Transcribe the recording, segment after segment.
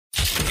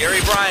Gary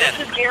Bryan.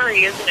 This is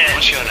Gary, isn't it?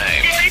 What's your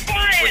name? Gary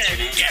Bryan. What's your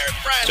name? Gary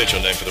Bryan. State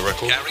your name for the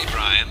record. Gary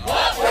Bryan.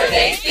 What were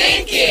they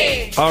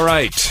thinking? All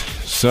right.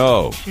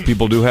 So,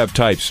 people do have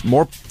types.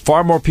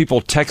 Far more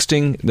people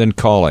texting than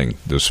calling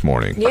this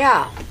morning.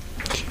 Yeah.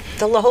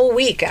 The whole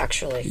week,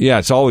 actually. Yeah,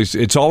 it's always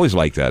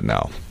like that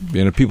now.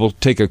 You know, people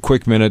take a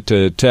quick minute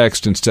to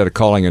text instead of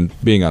calling and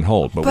being on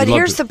hold. But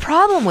here's the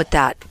problem with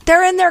that.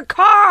 They're in their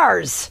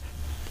cars.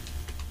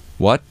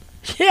 What?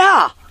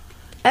 Yeah.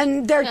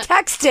 And they're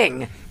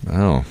texting.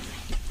 Oh.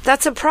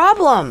 That's a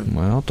problem.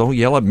 Well, don't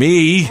yell at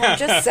me. I'm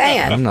just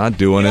saying. I'm not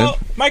doing it.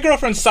 My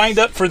girlfriend signed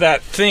up for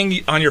that thing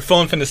on your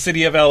phone from the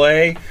city of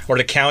L.A. or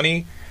the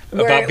county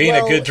about being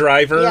a good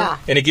driver,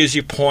 and it gives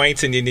you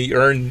points and you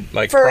earn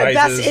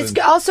prizes. It's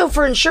also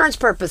for insurance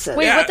purposes.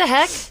 Wait, what the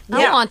heck?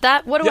 I don't want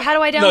that. How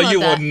do I download that? No, you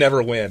will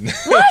never win.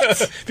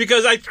 What?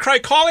 Because I try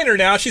calling her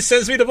now. She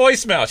sends me the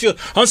voicemail. She goes,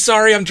 I'm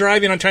sorry, I'm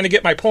driving. I'm trying to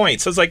get my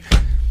points. I was like,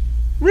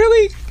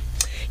 really?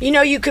 You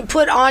know, you could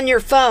put on your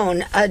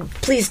phone,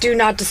 please do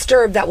not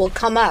disturb, that will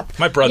come up.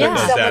 My brother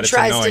does that. It's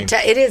annoying.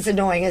 It is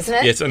annoying, isn't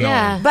it? It's annoying.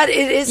 Yeah. But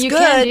it is good. You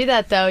can do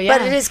that, though, yeah.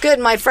 But it is good.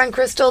 My friend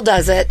Crystal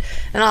does it,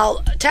 and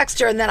I'll text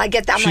her, and then I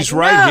get that. She's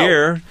right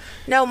here.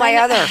 No, my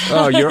other.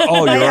 Your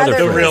other The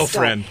friend. real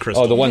friend,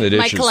 Crystal. Oh, the one that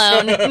My itches.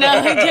 clone. No,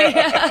 I'm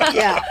kidding.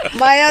 Yeah,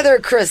 my other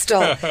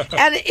Crystal.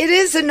 And it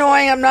is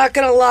annoying, I'm not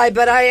going to lie,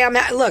 but I am.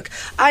 Look,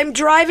 I'm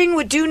driving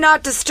with Do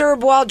Not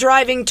Disturb while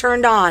driving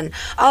turned on.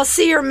 I'll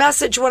see your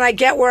message when I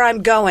get where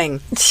I'm going.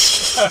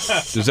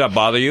 Does that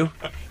bother you?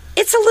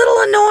 It's a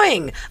little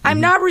annoying. I'm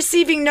not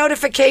receiving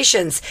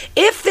notifications.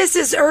 If this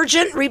is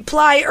urgent,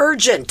 reply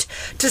urgent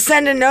to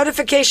send a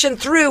notification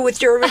through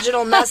with your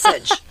original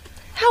message.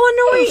 How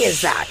annoying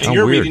is that? And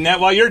you're weird. reading that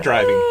while you're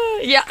driving.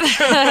 Yeah.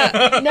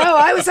 No,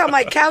 I was on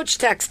my couch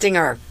texting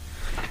her,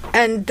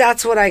 and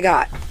that's what I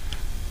got.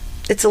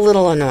 It's a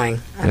little annoying.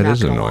 That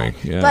is annoying,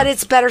 yeah. But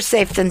it's better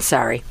safe than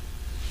sorry.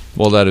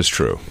 Well, that is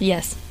true.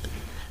 Yes.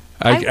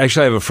 I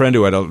actually have a friend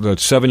who had a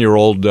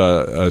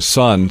 7-year-old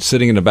son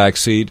sitting in the back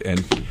seat, and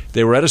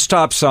they were at a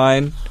stop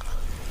sign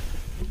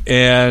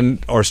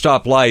or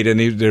stop light,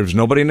 and there was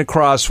nobody in the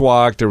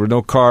crosswalk. There were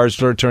no cars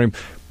started turning,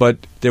 but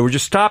they were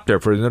just stopped there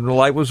for. And the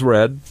light was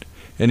red,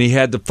 and he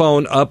had the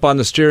phone up on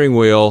the steering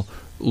wheel,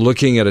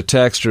 looking at a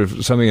text or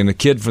something, and the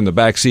kid from the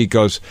back seat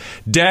goes,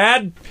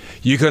 "Dad,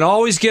 you can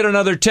always get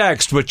another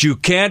text, but you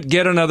can't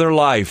get another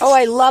life." Oh,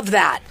 I love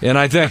that. And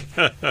I think,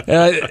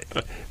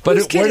 but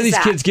Whose kid where do is these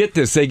that? kids get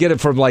this? They get it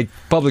from like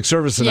public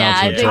service Yeah, I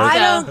announcements. think right? I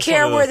don't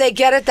care where they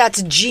get it.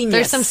 That's genius.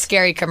 There's some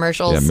scary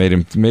commercials.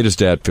 Yeah, made his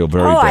dad feel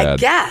very Oh, bad. I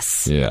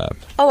guess. Yeah.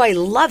 Oh, I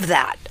love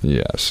that.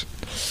 Yes.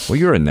 Well,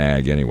 you're a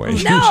nag anyway.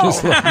 No,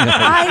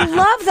 I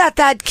love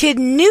that kid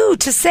knew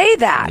to say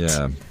that.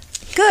 Yeah.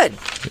 Good.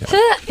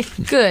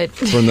 Good.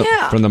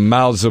 From the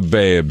mouths of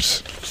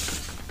babes,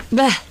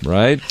 Bah.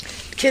 right?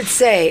 Kids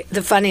say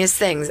the funniest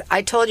things.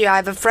 I told you I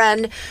have a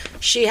friend.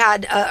 She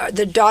had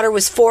the daughter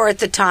was 4 at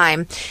the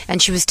time,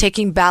 and she was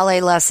taking ballet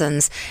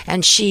lessons,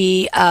 and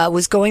she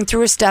was going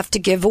through her stuff to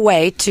give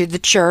away to the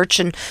church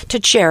and to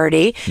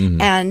charity,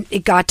 and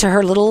it got to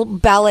her little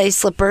ballet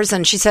slippers,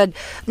 and she said,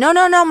 no,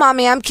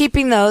 Mommy, I'm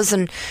keeping those.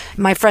 And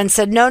my friend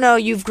said, no,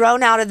 you've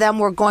grown out of them.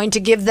 We're going to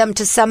give them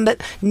to some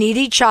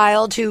needy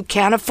child who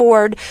can't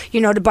afford,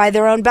 to buy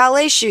their own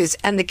ballet shoes.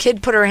 And the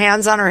kid put her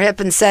hands on her hip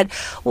and said,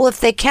 well, if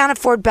they can't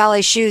afford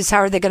ballet shoes, how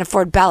are they going to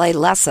afford ballet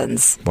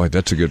lessons? Boy,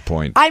 that's a good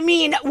point. I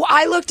mean,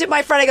 I looked at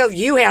my friend. I go,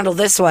 "You handle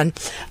this one."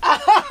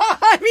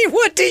 I mean,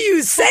 what do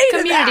you say to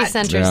that? Community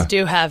centers Yeah.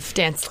 do have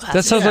dance classes.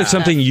 That sounds like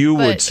something you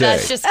but would say.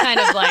 That's just kind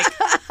of like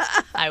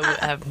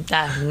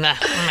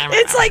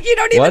It's like you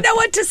don't even What? know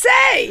what to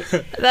say.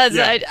 That's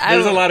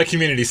There's a lot of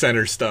community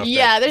center stuff.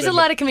 Yeah, there's a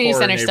lot of community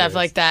poorer center stuff neighborhoods.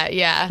 like that.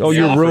 Yeah. Oh,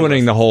 you're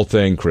ruining the whole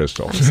thing,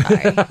 Crystal.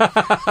 Sorry.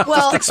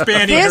 Well,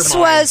 expanding this her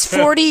mind. was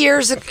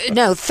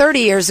 30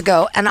 years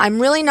ago, and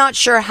I'm really not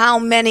sure how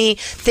many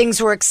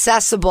things were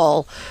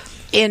accessible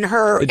in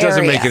her It doesn't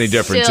area. make any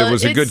difference. Still, It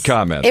was a good it's-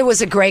 comment. It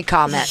was a great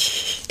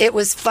comment. It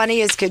was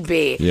funny as could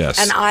be. Yes.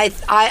 And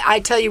I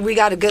tell you, we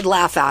got a good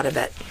laugh out of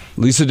it.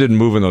 Lisa didn't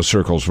move in those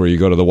circles where you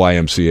go to the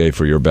YMCA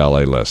for your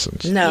ballet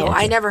lessons. No,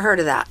 I never heard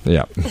of that.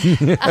 Yeah.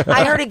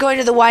 I heard of going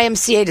to the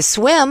YMCA to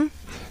swim,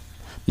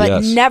 but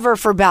Yes. never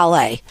for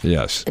ballet.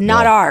 Yes.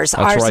 Not ours.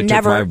 That's Ours where I took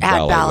never my had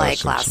ballet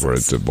lessons, classes. were at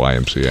the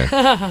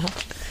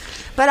YMCA.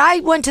 But I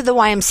went to the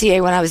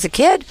YMCA when I was a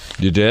kid.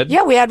 You did?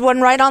 Yeah, we had one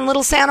right on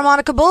Little Santa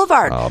Monica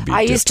Boulevard. I'll be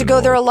I used to dipping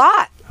go there a all-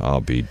 lot. I'll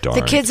be darned.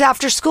 The kids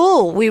after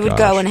school, we would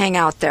Gosh. go and hang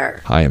out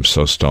there. I am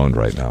so stoned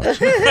right now.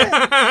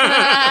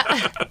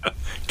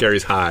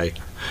 Gary's high.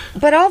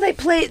 But all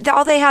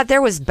they had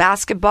there was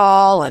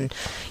basketball, and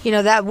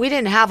that we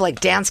didn't have like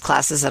dance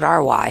classes at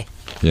RY.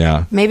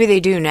 Yeah. Maybe they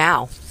do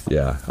now.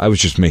 Yeah. I was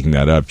just making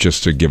that up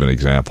just to give an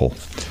example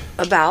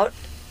About?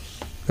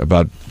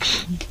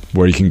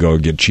 where you can go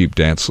get cheap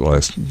dance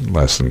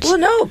lessons. Well,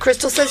 no.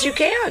 Crystal says you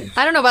can.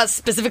 I don't know about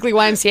specifically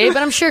YMCA,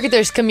 but I'm sure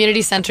there's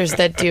community centers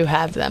that do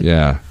have them.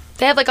 Yeah.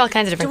 They have like all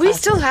kinds of Do different we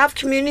classes. still have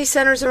community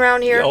centers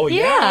around here? Oh,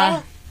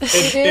 Yeah.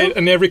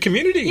 In every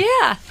community.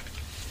 Yeah.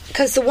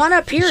 Because the one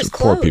up here is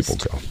closed. Poor people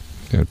go.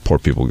 Yeah, poor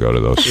people go to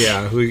those.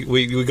 Yeah, we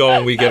go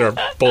and we get our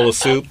bowl of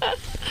soup.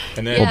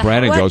 And then, Well,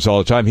 Brandon goes all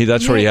the time.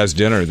 That's where he has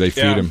dinner. They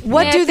feed him.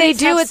 What do they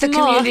do at the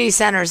small. community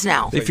centers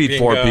now? They feed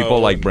poor people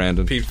like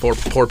Brandon. Feed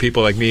poor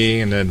people like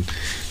me, and then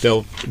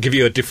they'll give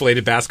you a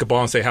deflated basketball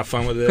and say, "Have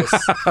fun with this."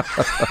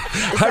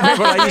 I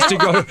remember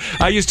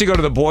I used to go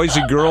to the Boys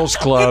and Girls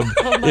Club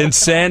in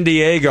San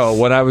Diego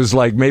when I was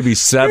like maybe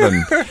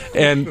 7,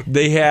 and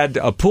they had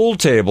a pool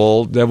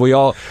table that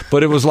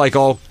but it was like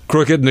all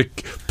crooked, and the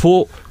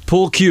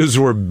pool cues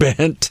were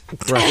bent,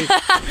 right?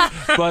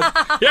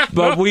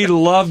 But we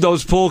loved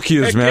those pool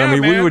cues, Heck man. yeah, I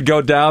mean, we man. would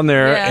go down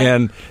there,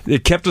 and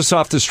it kept us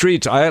off the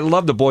streets. I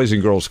love the Boys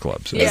and Girls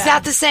Clubs. Is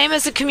that the same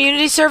as a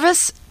community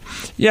service?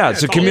 Yeah,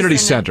 it's a community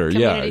center.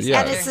 community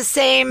Yeah. And it's the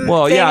same.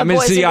 Well, thing yeah, I at mean,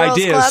 it's Boys the and Girls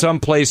idea Club? is some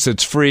place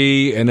that's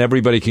free and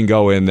everybody can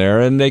go in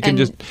there and they can And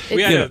just.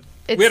 We you know,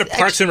 had a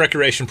Parks and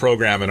Recreation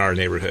program in our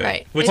neighborhood,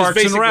 Right. which Parks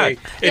is and basically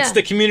Rec. it's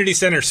the community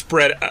center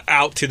spread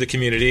out to the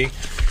community,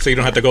 so you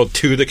don't have to go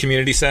to the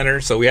community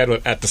center. So we had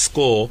it at the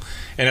school,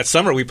 and at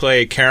summer we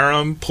play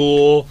carom,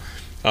 pool,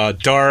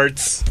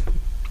 darts,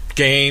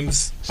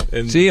 games.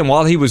 And See, and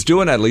while he was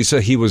doing that, Lisa,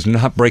 he was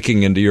not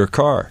breaking into your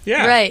car.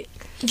 yeah, Right.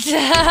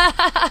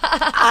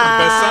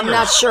 I'm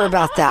not sure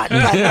about that.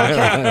 But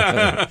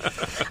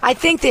okay. I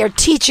think they're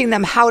teaching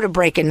them how to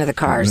break into the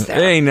cars there.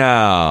 Hey,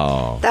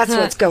 now. That's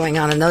what's going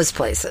on in those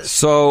places.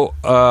 So,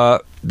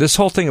 this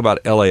whole thing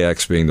about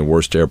LAX being the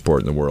worst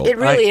airport in the world. It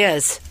really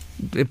is.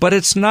 But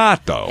it's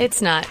not, though.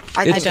 It's not.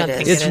 I think don't it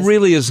think is. It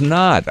really is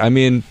not. I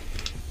mean,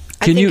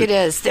 I can think you. it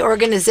is. The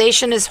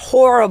organization is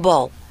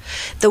horrible.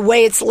 The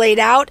way it's laid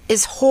out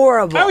is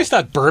horrible. I always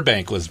thought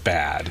Burbank was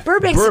bad.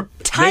 Burbank's the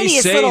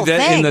tiniest they say little that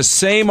thing. in the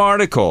same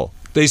article.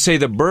 They say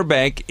that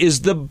Burbank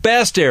is the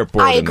best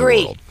airport I in the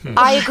agree. world.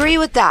 I agree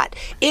with that.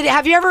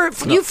 Have you ever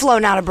you've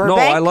flown out of Burbank?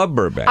 No, I love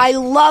Burbank. I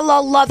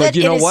love But it.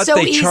 you know It is what? so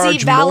They easy.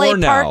 charge Valet more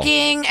now.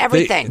 parking,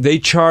 everything. They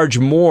charge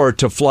more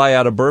to fly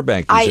out of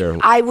Burbank.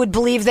 I would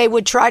believe they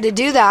would try to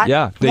do that.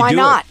 Yeah, they Why do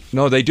not? It.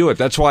 No, they do it.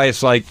 That's why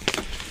it's like,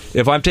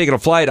 if I'm taking a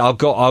flight, I'll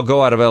go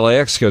out of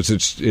LAX because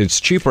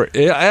it's cheaper.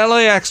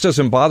 LAX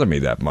doesn't bother me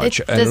that much.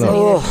 It I don't doesn't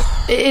know.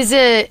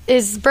 either.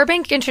 Is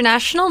Burbank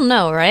international?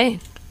 No, right?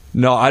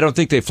 No, I don't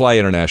think they fly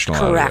international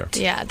Correct. out of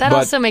there. Yeah, that But-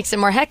 also makes it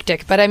more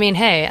hectic. But I mean,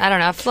 hey, I don't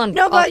know. I've flown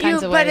No, all but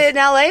kinds of but ways. in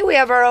LA we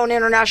have our own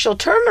international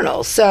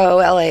terminal, so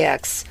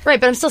LAX Right,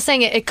 but I'm still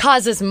saying it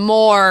causes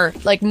more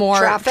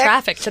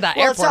traffic to that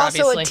well, airport. it's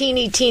also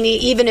obviously, a teeny,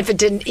 even if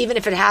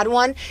it had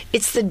one.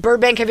 It's the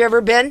Burbank. Have you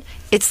ever been?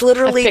 It's I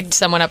literally picked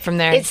someone up from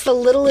there. It's the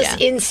littlest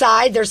Yeah.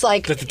 inside. There's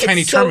like It's a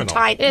tiny so terminal.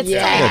 Tiny. It's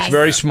yes. tiny. It's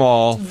very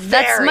small.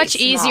 That's Very much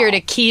easier small.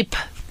 to keep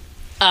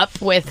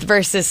up with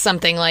versus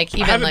something like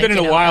even I haven't like, been in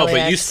you a know, while, but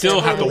LAX you still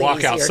or- have to Totally walk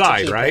easier to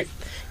outside, keep right? it.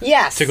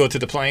 Yes. To go to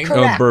the plane.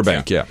 Correct. Oh,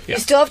 Burbank, yeah. You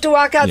still have to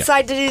walk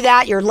outside to do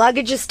that. Your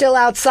luggage is still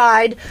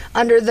outside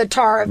under the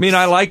tarp. I mean,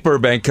 I like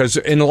Burbank because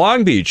in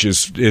Long Beach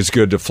is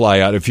good to fly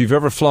out. If you've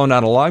ever flown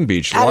out of Long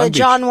Beach, out Long of Beach.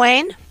 John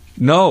Wayne.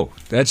 No,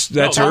 that's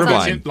No,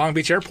 Irvine. Long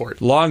Beach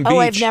Airport. Long Beach. Oh,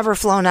 I've never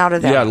flown out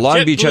of there. Yeah,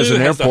 Long Beach has JetBlue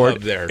an has the airport,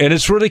 hub there. and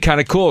it's really kind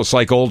of cool. It's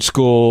like old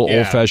school, Yeah.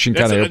 old-fashioned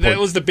kind of That's- airport. That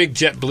was the big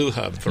JetBlue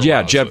hub. For a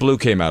Yeah, while, so- JetBlue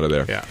came out of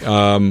there.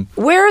 Yeah.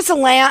 Where's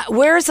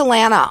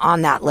Atlanta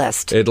on that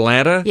list?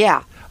 Atlanta.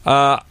 Yeah.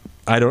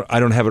 I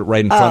don't have it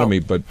right in front of me,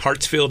 but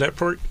Hartsfield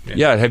Airport.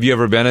 yeah. Have you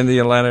ever been in the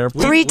Atlanta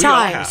airport? Three we all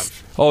times. have.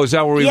 Oh, is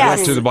that where we Yes.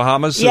 went to the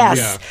Bahamas? Yes.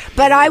 Yeah.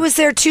 But I was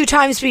there 2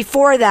 times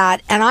before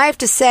that, and I have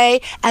to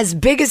say, as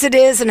big as it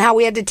is and how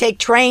we had to take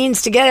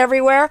trains to get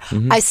everywhere,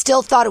 Mm-hmm. I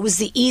still thought it was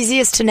the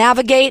easiest to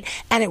navigate,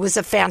 and it was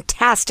a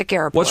fantastic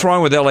airport. What's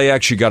wrong with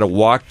LAX? You got to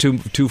walk too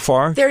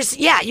far.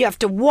 You have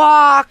to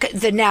walk.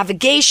 The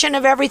navigation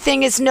of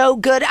everything is no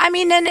good. I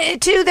mean,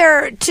 and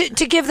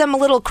to give them a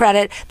little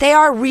credit, they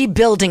are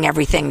rebuilding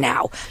everything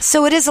now,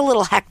 so it is a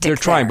little hectic. They're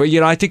trying, there.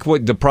 but I think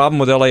what the problem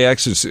with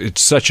LAX is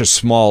it's such a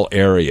small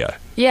area.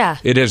 Yeah,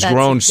 It has that's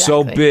grown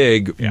so exactly.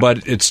 big,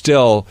 but it's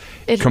still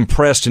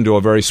compressed into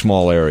a very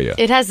small area.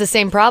 It has the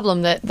same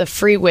problem that the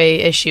freeway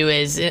issue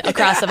is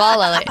across of all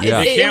LA.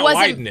 Yeah. They It can't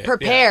widen wasn't it.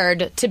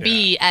 prepared to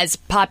be as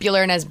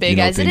popular and as big You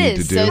know as what it they need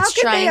is. to do? So How it's could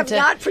they trying have to.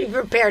 not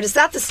pre-prepared? Is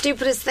that the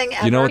stupidest thing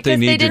ever? You know what they Because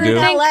need they to didn't do?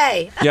 think-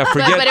 LA. Yeah,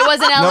 forget. but it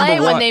wasn't LA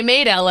Number when one, they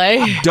made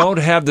LA. Don't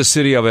have the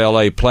city of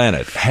LA plan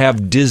it.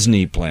 Have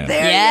Disney plan it.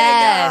 There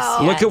Yes. you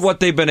go. Look at what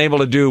they've been able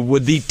to do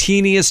with the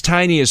teeniest,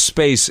 tiniest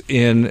space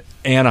in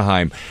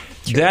Anaheim.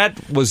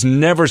 That was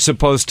never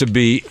supposed to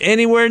be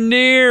anywhere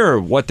near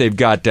what they've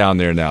got down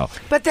there now.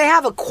 But they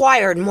have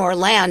acquired more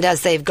land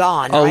as they've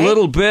gone, A right?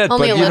 little bit,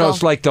 Only but a you know, little.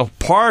 it's like the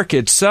park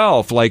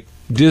itself, like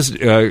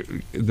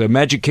the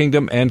Magic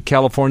Kingdom and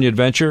California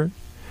Adventure,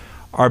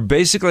 are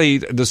basically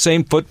the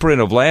same footprint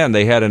of land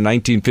they had in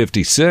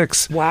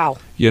 1956. Wow.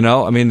 You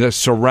know, I mean, the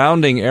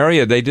surrounding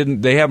area,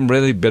 they haven't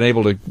really been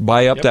able to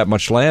buy up that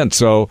much land.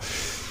 So,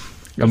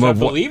 I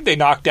believe they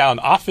knocked down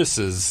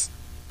offices,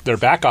 their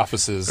back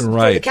offices, For the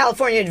right.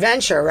 California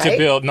Adventure, right? to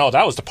build. No,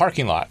 that was the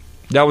parking lot.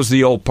 That was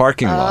the old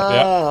parking lot.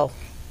 Oh.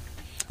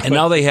 And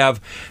now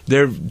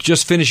they're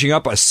just finishing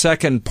up a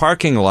second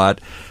parking lot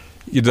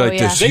You'd like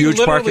yeah. this They huge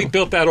literally parking.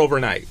 built that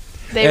overnight.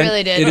 They And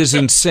really did. It is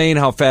insane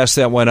how fast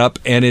that went up,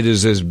 and it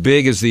is as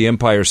big as the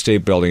Empire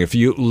State Building. If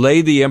you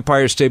lay the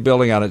Empire State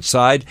Building on its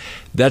side,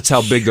 that's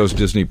how big those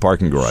Disney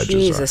parking garages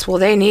Jesus, well,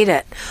 they need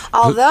it.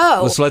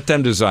 Although, Let's let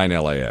them design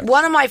LAX.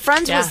 one of my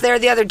friends Yeah. was there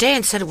the other day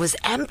and said it was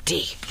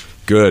empty.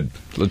 Good.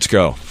 Let's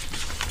go.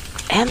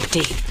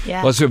 Empty.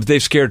 yeah. Let's.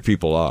 They've scared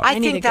people off. I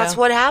need to think that's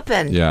go. what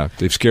happened. Yeah,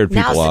 they've scared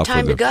people Now's the off.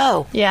 time with to it.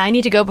 go. Yeah, I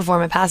need to go before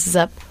my pass is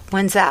up.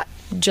 When's that?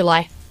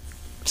 July.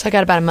 So I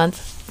got about a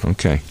month.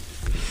 Okay.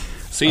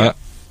 See ya.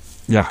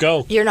 Yeah.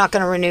 Go. You're not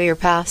going to renew your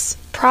pass?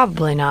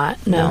 Probably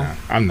not. No.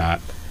 I'm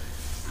not.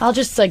 I'll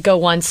just like go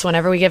once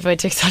whenever we give away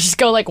tickets. I'll just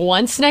go like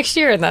once next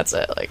year, and that's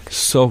it. Like,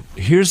 So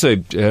here's a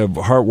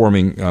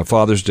heartwarming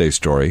Father's Day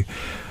story.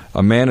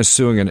 A man is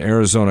suing an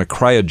Arizona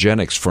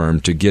cryogenics firm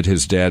to get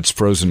his dad's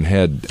frozen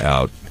head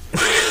out.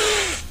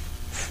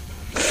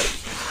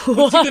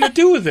 What's he gonna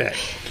do with it?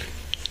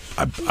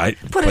 I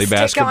Put play a stick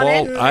basketball.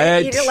 on it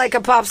and eat it like a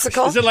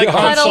popsicle? Is it like Yeah.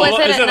 Han Cuddle Solo? with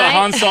it Is at it a night?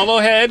 Han Solo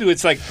head?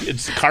 It's like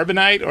it's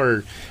carbonite,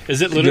 or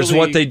is it literally? This is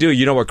what they do.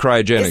 You know what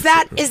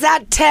cryogenics Is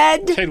that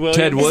Ted? Ted Williams.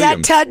 Ted Is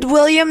Williams. that Ted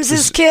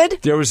Williams' kid?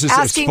 There was this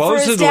asking for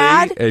his supposedly,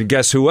 dad? and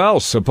guess who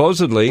else?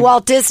 Supposedly,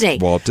 Walt Disney.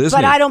 Walt Disney.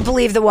 But I don't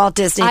believe the Walt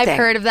Disney I've thing.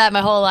 heard of that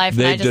my whole life.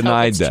 and I they've just hope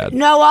denied it's that. true.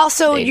 No,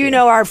 also, They you do.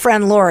 know our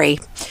friend Lori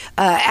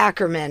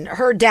Ackerman.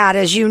 Her dad,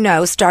 as you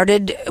know,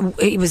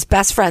 he was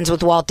best friends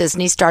with Walt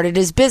Disney, started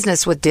his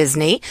business with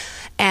Disney,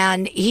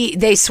 and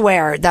they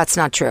swear that's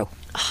not true.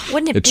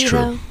 Wouldn't it It's be true.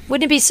 though?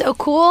 Wouldn't it be so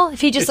cool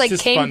if he just It's like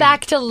just came fun.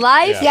 back to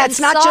life? Yeah, and it's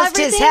not saw just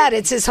his everything? head,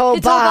 it's his whole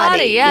His whole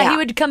body. Yeah, he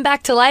would come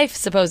back to life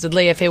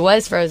supposedly if he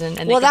was frozen.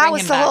 And they Well, could that bring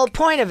was him the back. whole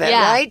point of it,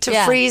 Yeah, right? To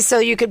yeah. freeze so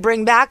you could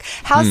bring back.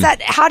 How's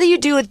that? How do you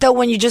do it though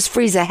when you just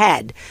freeze a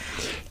head?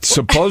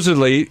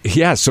 Supposedly,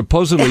 How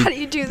supposedly do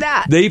you do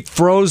that? they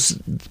froze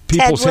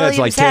people's heads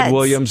like Williams' Ted heads.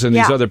 Williams and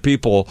these Yeah. other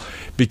people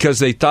because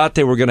they thought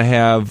they were going to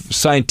have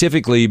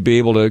scientifically be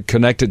able to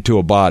connect it to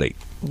a body.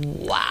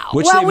 Wow.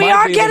 Which Well, they we might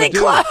are be able to getting do.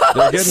 close.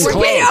 They're getting We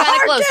close. Kinda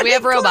are close. We getting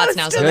have robots close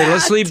now, to so- Hey, that.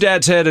 let's leave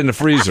Dad's head in the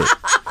freezer.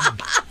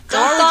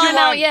 Why would thawing you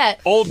out want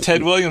yet. old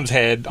Ted Williams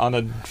head on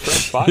a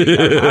fresh body?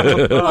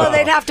 Well,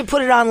 they'd have to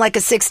put it on like a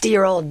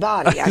 60-year-old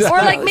body. I Or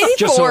like suppose. maybe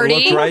Just so it 40.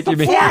 looked right, you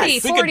mean? 40,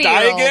 Yes. We could 40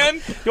 die year old.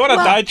 again. You want to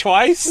die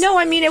twice? No,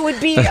 I mean it would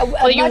be a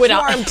you much would-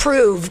 more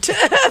improved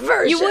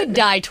version. You would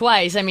die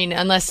twice. I mean,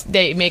 unless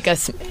they make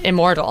us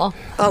immortal.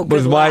 Oh,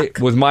 good luck.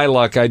 With my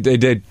luck, they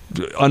did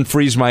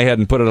unfreeze my head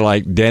and put it in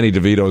like Danny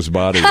DeVito's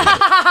body.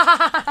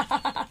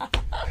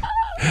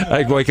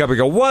 I'd wake up and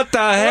go, "What the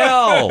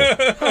hell?"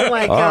 Oh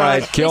my God! All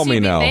right, kill At least me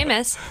you'd now. Be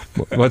famous.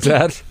 What's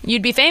that?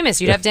 You'd be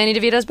famous. You'd have Danny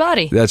DeVito's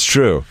body. That's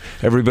true.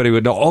 Everybody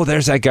would know. Oh,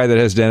 there's that guy that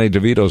has Danny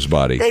DeVito's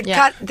body.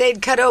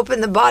 They'd cut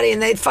open the body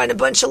and they'd find a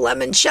bunch of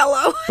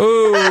limoncello.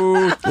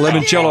 Ooh,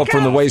 limoncello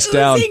from the waist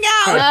down. Oozing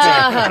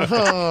out.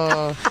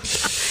 Oh.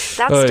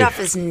 That Oy. stuff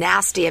is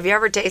nasty. Have you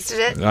ever tasted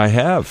it? I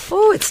have.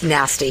 Oh, it's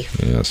nasty.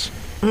 Yes.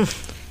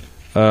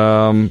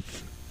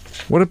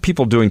 What are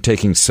people doing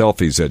taking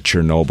selfies at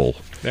Chernobyl?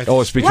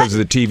 Oh, it's because What? of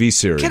the TV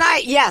series.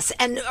 Yes,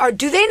 and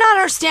do they not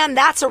understand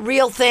that's a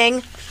real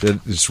thing?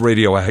 It's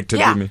radioactive.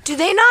 Yeah. You mean? Do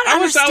they not I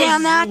was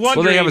understand that?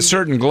 Well, they have a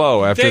certain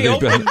glow after They they've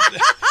been. opened,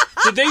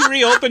 did they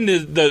reopen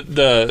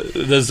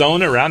the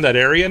zone around that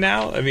area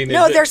now? I mean,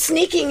 No, is it- they're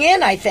sneaking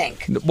in, I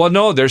think. Well,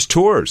 no, there's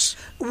tours.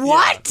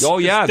 What? Oh,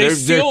 yeah, They they're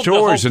sealed the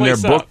tours whole and they're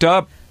place up. booked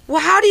up. Well,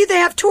 how do they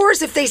have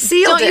tours if they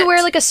sealed Don't it? you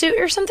wear like a suit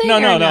or something? No,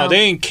 or no.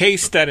 They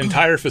encased that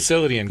entire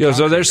facility in Yeah,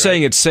 so they're concrete,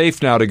 saying it's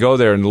safe now to go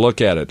there and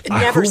look at it.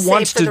 Never Who safe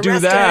wants for to the do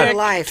rest of that? their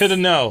life. To the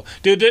no,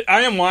 dude.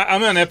 I'm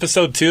on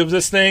episode 2 of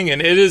this thing,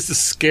 and it is the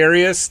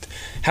scariest.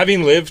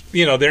 Having lived,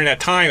 during that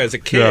time as a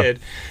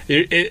kid,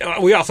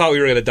 we all thought we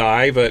were going to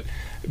die, but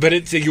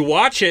you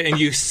watch it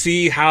and you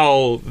see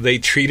how they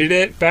treated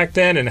it back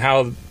then, and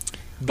how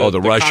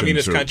the Russians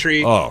communist are-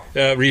 country oh.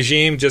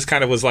 regime just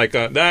kind of was like,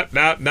 nothing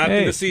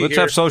Hey, to see let's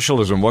here. have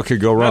socialism. What could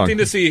go wrong? Nothing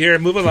to see here.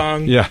 Move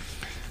along. Yeah.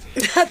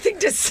 Nothing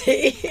to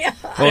see.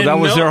 Oh, that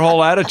was no- their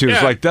whole attitude. It's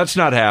Yeah. like, that's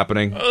not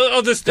happening.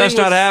 This thing That's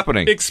not was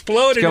happening.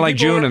 Exploded. It's kind of like and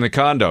people June were- in the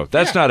condo.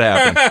 That's not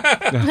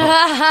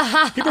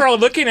happening. People are all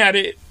looking at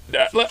it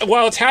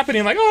while it's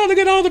happening, like, oh, look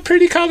at all the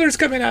pretty colors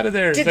coming out of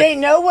there. Did they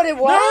know what it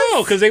was?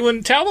 No, because they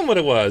wouldn't tell them what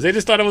it was. They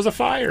just thought it was a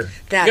fire.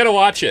 That- You got to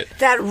watch it.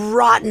 That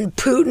rotten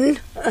Putin.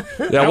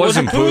 That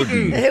wasn't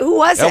Putin. Who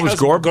was it? That was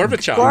Gorbachev.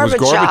 It was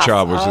Gorbachev.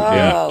 Gorbachev was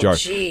Oh, in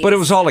charge. geez. But it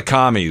was all the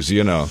commies,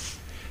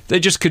 They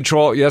just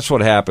control. That's what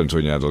happens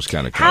when you have those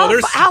kind of How,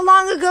 commies. how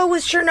long ago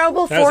was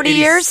Chernobyl? That was 40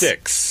 years?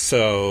 86,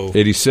 so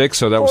 86,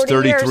 so that was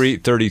 40 years.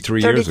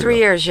 33 years ago. 33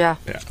 years, yeah.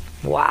 yeah.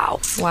 Wow.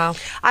 Wow.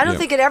 I don't Yeah.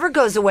 think it ever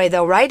goes away,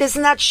 though, right?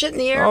 Isn't that shit in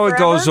the air Oh, it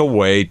forever? goes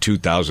away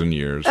 2,000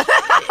 years.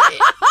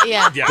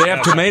 Yeah. Yeah, They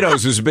have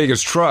tomatoes as big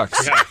as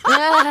trucks.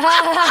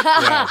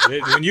 Yeah.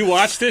 When you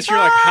watch this, you're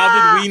like,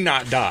 how did we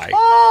not die?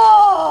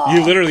 Oh!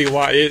 You literally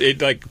watch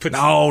it like puts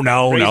No.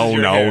 raises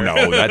your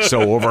hair. That's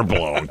so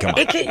overblown. Come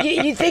on.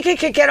 You think it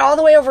could get all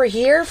the way over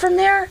here from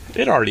there?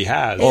 It already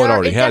has. Oh, it It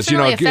already has.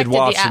 definitely It affected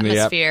wafts the in the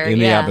atmosphere, in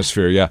the yeah.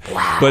 atmosphere. Yeah.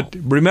 Wow. But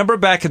remember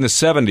back in the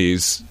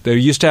 70s, they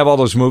used to have all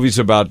those movies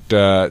about.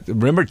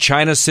 Remember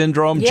China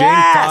Syndrome? Yes.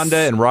 Jane Fonda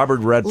and Robert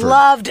Redford.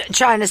 Loved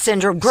China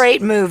Syndrome.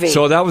 Great movie.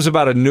 So that was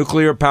about a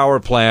nuclear power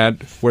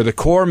plant where the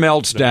core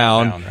melts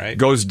down, meltdown, right?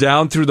 goes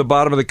down through the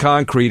bottom of the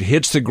concrete,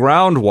 hits the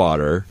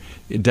groundwater,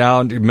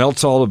 down, it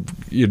melts all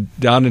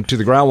down into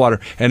the groundwater,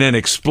 and then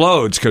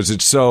explodes because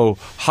it's so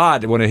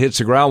hot when it hits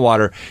the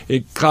groundwater,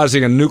 it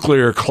causing a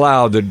nuclear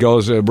cloud that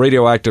goes, a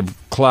radioactive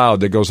cloud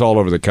that goes all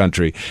over the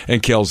country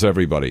and kills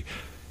everybody.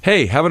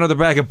 Hey, have another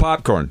bag of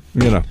popcorn,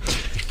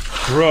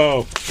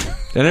 Bro.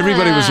 And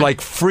everybody was like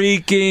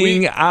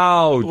freaking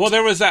out. Well,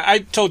 there was that. I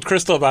told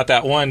Crystal about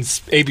that one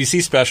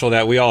ABC special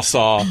that we all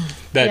saw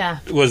that Yeah.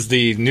 was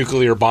the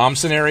nuclear bomb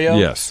scenario.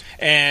 Yes.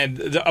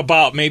 And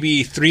about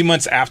maybe 3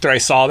 months after I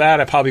saw that,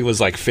 I probably was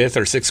like 5th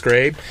or 6th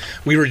grade,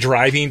 we were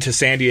driving to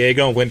San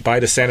Diego and went by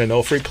the San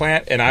Onofre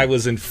plant, and I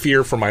was in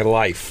fear for my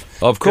life.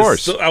 Of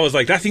course. So I was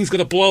like, that thing's going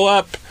to blow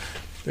up.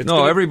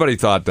 No, everybody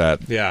thought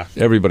that. Yeah.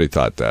 Everybody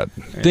thought that.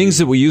 Things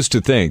that we used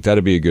to think,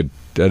 that'd be a good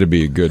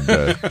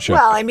show.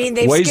 Well, I mean,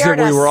 they've ways scared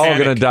that we us. were all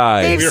going to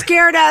die. They've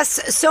scared us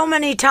so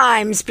many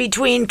times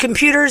between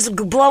computers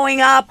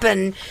blowing up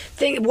and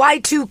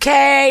Y2K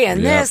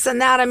and Yeah. this and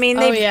that. I mean,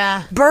 Oh, they've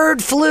yeah.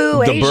 bird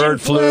flu, The Asian bird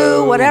flu,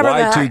 flu, whatever.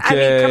 Y2K. I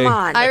mean, come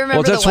on. I remember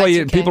Well, that's the why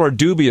Y2K. people are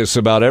dubious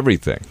about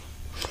everything.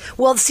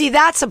 Well, see,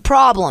 that's a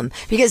problem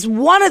because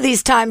one of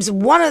these times,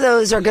 one of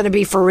those are going to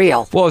be for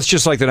real. Well, it's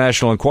just like the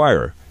National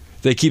Enquirer.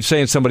 They keep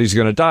saying somebody's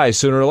going to die.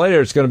 Sooner or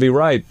later, it's going to be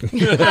right.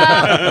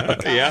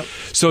 Yeah.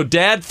 So,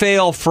 Dad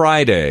Fail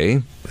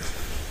Friday,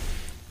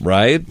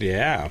 right?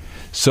 Yeah.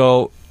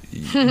 So,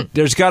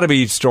 there's got to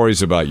be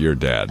stories about your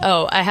dad.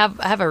 Oh, I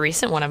have a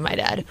recent one of my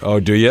dad. Oh,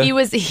 do you?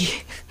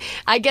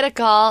 I get a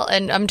call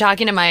and I'm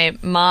talking to my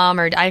mom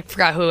or I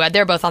forgot who.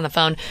 They're both on the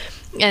phone.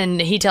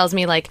 And he tells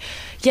me like,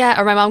 yeah,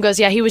 or my mom goes,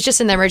 yeah, he was just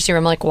in the emergency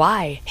room. I'm like,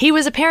 why? He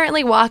was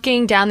apparently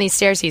walking down these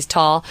stairs. He's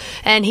tall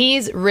and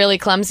he's really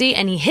clumsy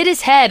and he hit his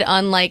head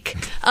on like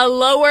a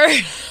lower,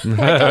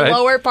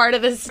 lower part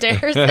of the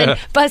stairs and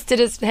busted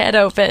his head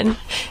open.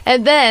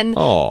 And then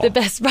the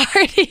best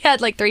part, he had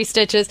like 3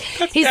 stitches.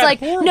 He's like,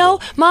 horrible. no,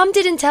 Mom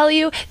didn't tell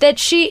you that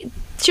she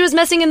was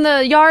messing in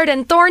the yard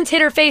and thorns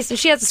hit her face and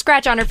she has a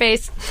scratch on her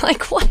face.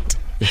 Like, what?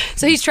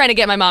 So he's trying to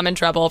get my mom in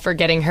trouble for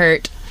getting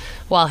hurt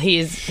while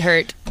he's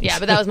hurt. Yeah,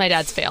 but that was my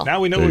dad's fail. Now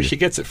we know where she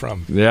gets it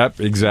from.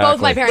 Yep, exactly.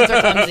 Both my parents are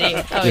clumsy.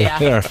 Oh,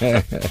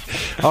 yeah.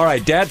 All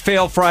right, Dad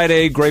Fail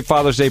Friday. Great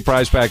Father's Day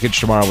prize package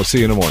tomorrow. We'll see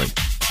you in the morning.